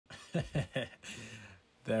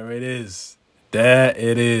There it is. There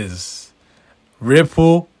it is.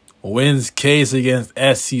 Ripple wins case against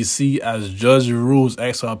SEC as judge rules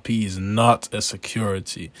XRP is not a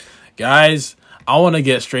security. Guys, I want to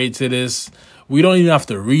get straight to this. We don't even have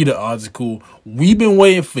to read the article. We've been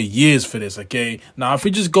waiting for years for this, okay? Now, if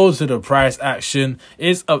we just go to the price action,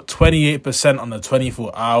 it's up 28% on the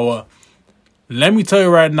 24-hour. Let me tell you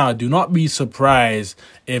right now, do not be surprised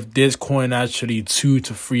if this coin actually 2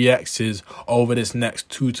 to 3x's over this next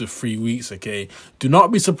 2 to 3 weeks, okay? Do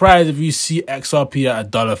not be surprised if you see XRP at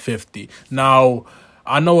 $1.50. Now,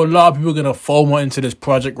 I know a lot of people are going to FOMO into this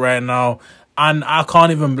project right now, and I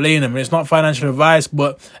can't even blame them. It's not financial advice,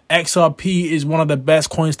 but XRP is one of the best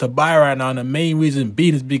coins to buy right now. And the main reason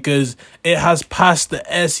being is because it has passed the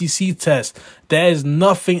SEC test. There is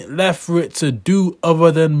nothing left for it to do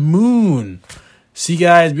other than moon. See,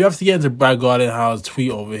 guys, we have to get into Brad Garlinghouse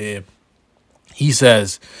tweet over here. He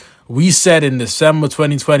says, "We said in December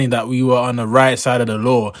 2020 that we were on the right side of the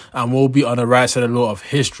law and will be on the right side of the law of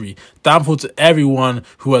history. Thankful to everyone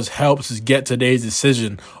who has helped us get today's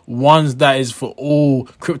decision. One that is for all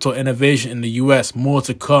crypto innovation in the US. More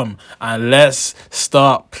to come. And let's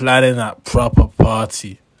start planning that proper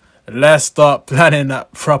party." Let's start planning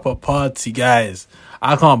that proper party, guys.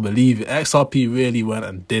 I can't believe it. XRP really went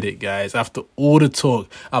and did it, guys. After all the talk,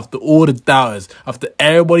 after all the doubters, after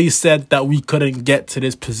everybody said that we couldn't get to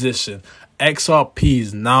this position, XRP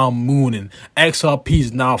is now mooning. XRP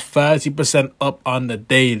is now 30% up on the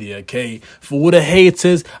daily, okay? For all the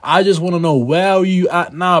haters, I just want to know, where are you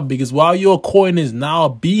at now? Because while your coin is now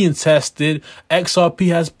being tested, XRP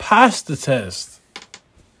has passed the test.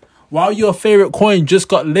 While your favorite coin just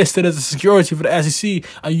got listed as a security for the SEC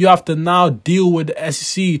and you have to now deal with the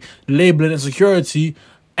SEC labeling it security,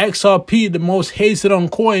 XRP, the most hated on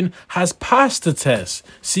coin, has passed the test.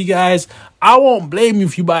 See, guys, I won't blame you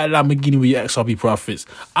if you buy a Lamborghini with your XRP profits.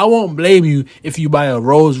 I won't blame you if you buy a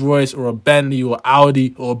Rolls Royce or a Bentley or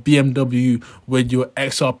Audi or a BMW with your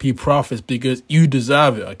XRP profits, because you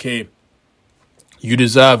deserve it, okay? You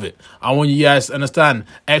deserve it. I want you guys to understand,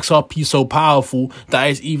 XRP is so powerful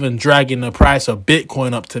that it's even dragging the price of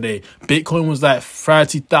Bitcoin up today. Bitcoin was like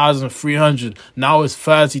 30,300. Now it's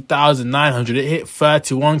 30,900. It hit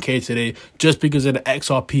 31K today just because of the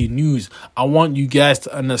XRP news. I want you guys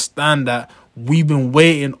to understand that we've been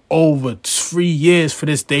waiting over 3 years for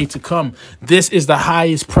this day to come. This is the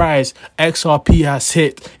highest price XRP has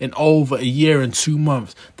hit in over a year and 2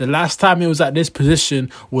 months. The last time it was at this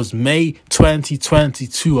position was May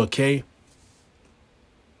 2022, okay?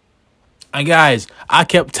 And guys, I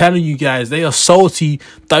kept telling you guys, they are salty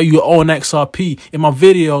that you own XRP. In my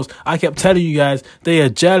videos, I kept telling you guys they are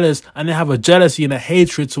jealous and they have a jealousy and a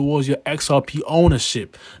hatred towards your XRP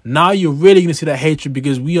ownership. Now you're really going to see that hatred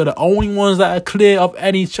because we are the only ones that are clear of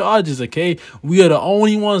any charges, okay? We are the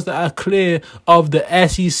only ones that are clear of the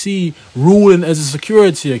SEC ruling as a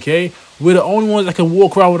security, okay? We're the only ones that can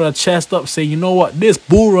walk around with our chest up, say, you know what, this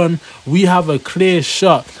bull run, we have a clear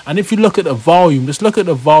shot. And if you look at the volume, just look at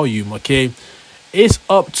the volume, okay? It's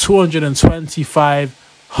up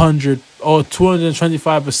 2,200 or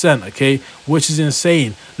 225%, okay? Which is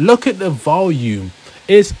insane. Look at the volume.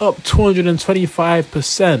 It's up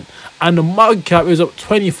 225%. And the market cap is up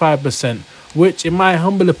 25%, which in my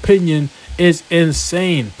humble opinion is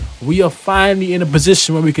insane. We are finally in a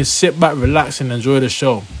position where we can sit back, relax, and enjoy the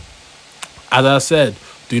show. As I said,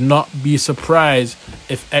 do not be surprised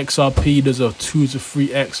if XRP does a 2 to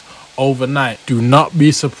 3x overnight. Do not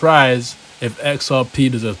be surprised if XRP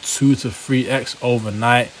does a 2 to 3x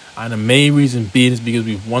overnight. And the main reason being is because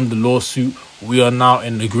we've won the lawsuit. We are now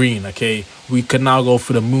in the green, okay? We can now go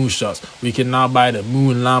for the moon shots. We can now buy the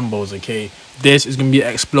moon Lambos, okay? This is going to be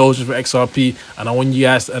an explosion for XRP. And I want you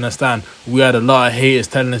guys to understand, we had a lot of haters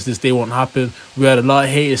telling us this day won't happen. We had a lot of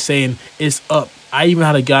haters saying it's up. I even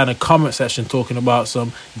had a guy in the comment section talking about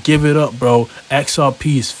give it up, bro.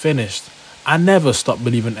 XRP is finished. I never stopped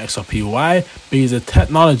believing XRP. Why? Because the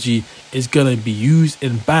technology is going to be used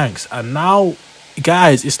in banks. And now,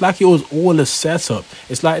 guys, it's like it was all a setup.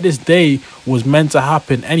 It's like this day was meant to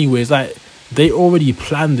happen anyway. It's like they already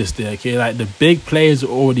planned this day, okay? Like the big players are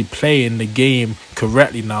already playing the game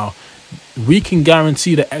correctly now. We can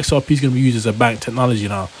guarantee that XRP is going to be used as a bank technology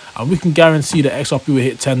now. And we can guarantee that XRP will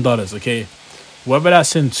hit $10, okay? Whether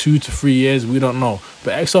that's in 2 to 3 years, we don't know.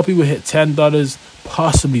 But XRP will hit $10,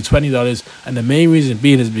 possibly $20. And the main reason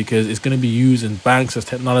being is because it's going to be used in banks as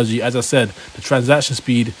technology. As I said, the transaction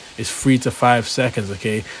speed is 3 to 5 seconds,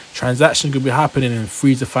 okay? Transactions could be happening in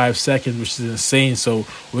 3 to 5 seconds, which is insane. So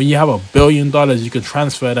when you have $1 billion, you can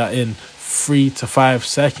transfer that in 3 to 5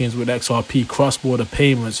 seconds with XRP cross-border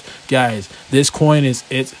payments. Guys, this coin is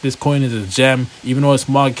this coin is a gem. Even though its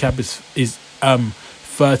market cap is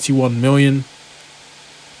 31 million,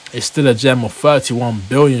 it's still a gem, or 31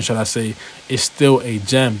 billion should I say. It's still a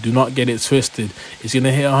gem. Do not get it twisted. It's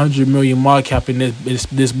gonna hit 100 million market cap in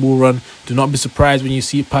this bull run. Do not be surprised when you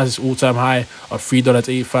see it pass its all-time high of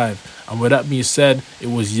 $3.85. And with that being said, it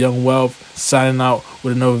was Young Wealth signing out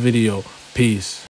with another video. Peace.